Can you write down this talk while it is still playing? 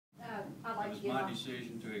like to give my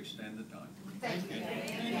decision to extend the time. Thank you.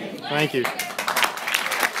 Thank you. I'd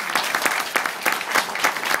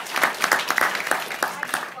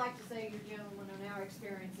just like to say you gentlemen are now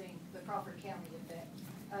experiencing the Crawford County effect.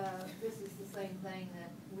 This is the same thing that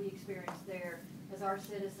we experienced there as our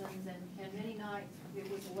citizens, and many nights it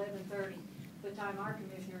was 11:30. The time our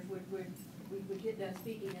commissioners we would get done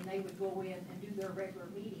speaking, and they would go in and do their regular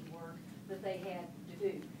meeting work that they had to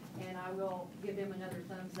do. And I will give them another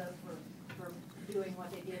thumbs up for doing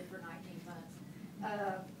what they did for 19 months.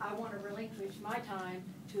 I want to relinquish my time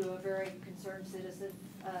to a very concerned citizen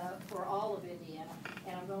for all of Indiana,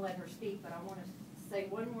 and I'm going to let her speak, but I want to say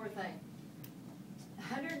one more thing.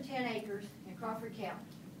 110 acres in Crawford County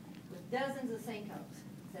with dozens of sinkholes,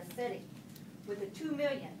 that's city, with a $2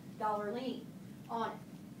 million lien on it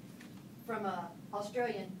from an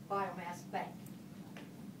Australian biomass bank.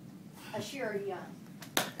 Ashira Young.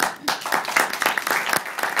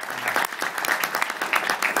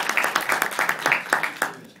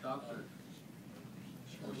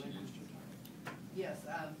 Yes,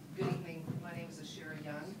 good evening. My name is Ashira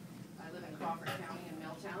Young. I live in Crawford County in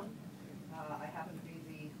Milltown. I happen to be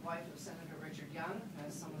the wife of Senator Richard Young,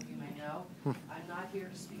 as some of you may know. I'm not here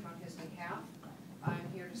to speak on his behalf.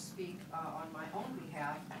 I'm here to speak on my own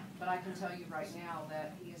behalf, but I can tell you right now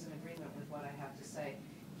that he is in agreement with what I have to say.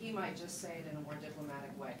 He might just say it in a more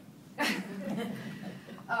diplomatic way.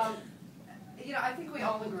 You know, I think we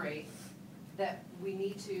all agree that we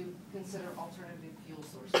need to consider alternative fuel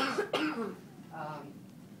sources.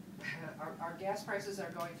 Our gas prices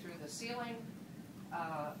are going through the ceiling.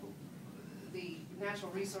 The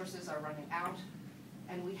natural resources are running out,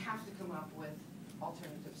 and we have to come up with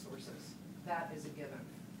alternative sources. That is a given.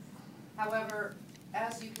 However,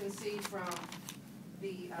 as you can see from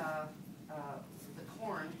the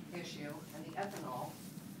corn issue and the ethanol,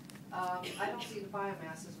 I don't see the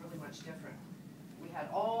biomass as really much different. We had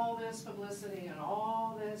all this publicity and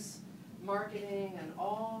all this marketing and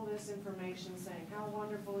all this information saying how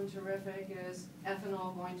wonderful and terrific is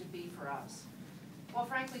ethanol going to be for us. Well,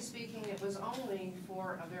 frankly speaking, it was only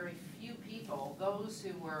for a very few people, those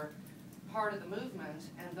who were part of the movement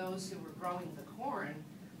and those who were growing the corn,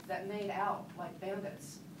 that made out like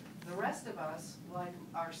bandits. The rest of us, like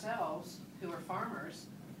ourselves, who are farmers,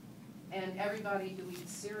 and everybody who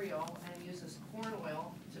eats cereal and uses corn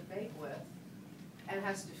oil to bake with and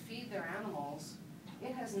has to feed their animals,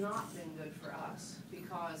 it has not been good for us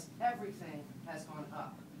because everything has gone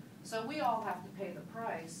up. So we all have to pay the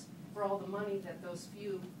price for all the money that those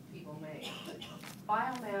few people make.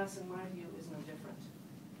 Biomass, in my view, is no different.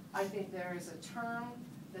 I think there is a term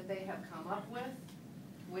that they have come up with,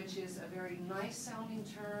 which is a very nice sounding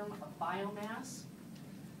term of biomass,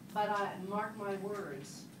 but I mark my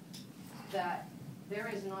words that there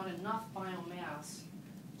is not enough biomass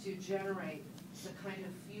to generate the kind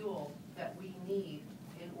of fuel that we need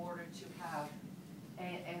in order to have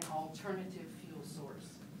an alternative fuel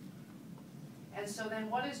source. And so then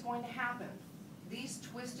what is going to happen? These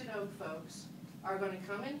Twisted Oak folks are going to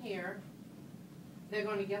come in here, they're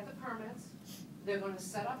going to get the permits, they're going to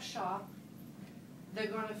set up shop, they're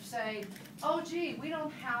going to say, oh gee, we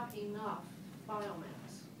don't have enough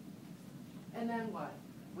biomass. And then what?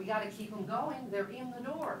 We got to keep them going, they're in the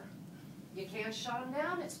door. You can't shut them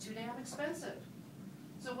down, it's too damn expensive.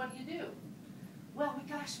 So what do? Well, we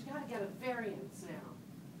got to get a variance now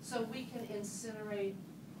so we can incinerate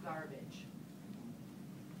garbage.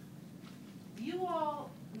 You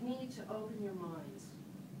all need to open your minds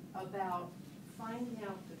about finding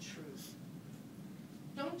out the truth.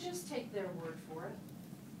 Don't just take their word for it.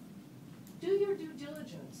 Do your due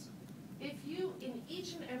diligence. If you, in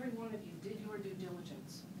each and every one of you, did your due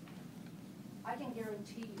diligence, I can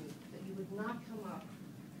guarantee you that you would not come up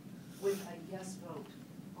with a yes vote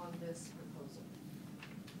on this proposal.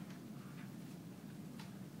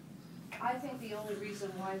 I think the only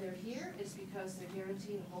reason why they're here is because they're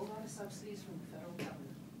guaranteed a whole lot of subsidies from the federal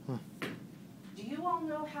government. Do you all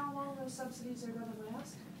know how long those subsidies are going to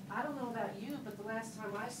last? I don't know about you, but the last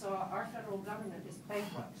time I saw, our federal government is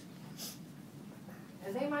bankrupt.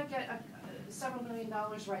 And they might get several $1 million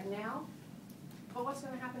right now, but what's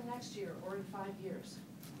going to happen next year or in 5 years?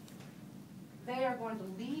 They are going to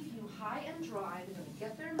leave you high and dry. They're going to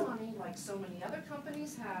get their money like so many other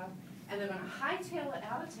companies have, and they're going to hightail it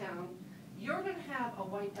out of town. You're going to have a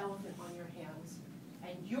white elephant on your hands,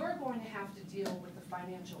 and you're going to have to deal with the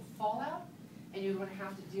financial fallout, and you're going to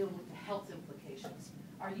have to deal with the health implications.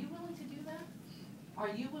 Are you willing to do that? Are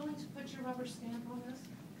you willing to put your rubber stamp on this?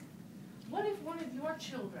 What if one of your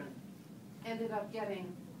children ended up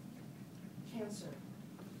getting cancer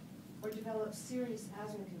or developed serious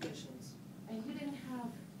asthma conditions, and you didn't have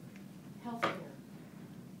health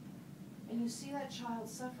see that child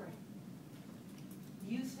suffering,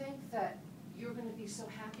 you think that you're gonna be so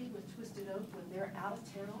happy with Twisted Oak when they're out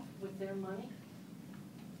of town with their money?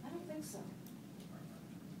 I don't think so.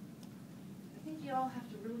 I think you all have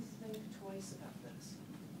to really think twice about this.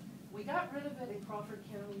 We got rid of it in Crawford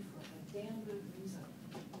County for a damn good reason.